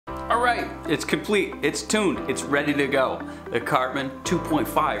Alright, it's complete, it's tuned, it's ready to go. The Carbon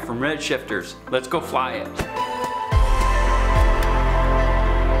 2.5 from R3D Shifters. Let's go fly it.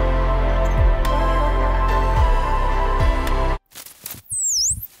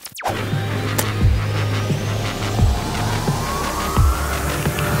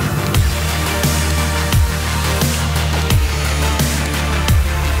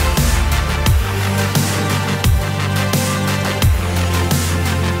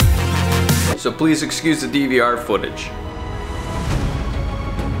 So please excuse the DVR footage.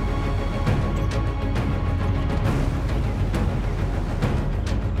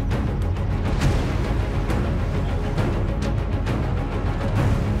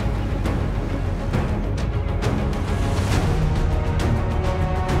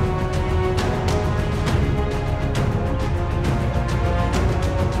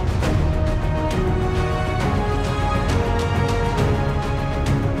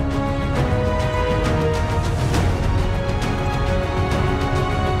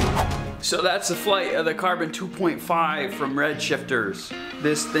 So that's the flight of the Carbon 2.5 from R3D Shifters.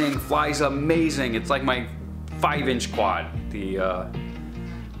 This thing flies amazing. It's like my 5-inch quad, the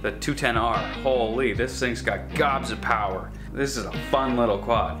 210R. Holy, this thing's got gobs of power. This is a fun little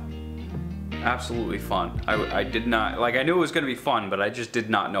quad. Absolutely fun. I did not, like, I knew it was gonna be fun, but I just did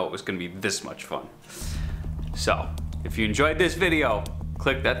not know it was gonna be this much fun. So, if you enjoyed this video,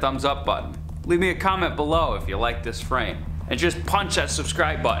 click that thumbs up button. Leave me a comment below if you like this frame. And just punch that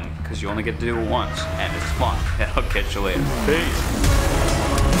subscribe button, because you only get to do it once, and it's fun. And I'll catch you later. Peace.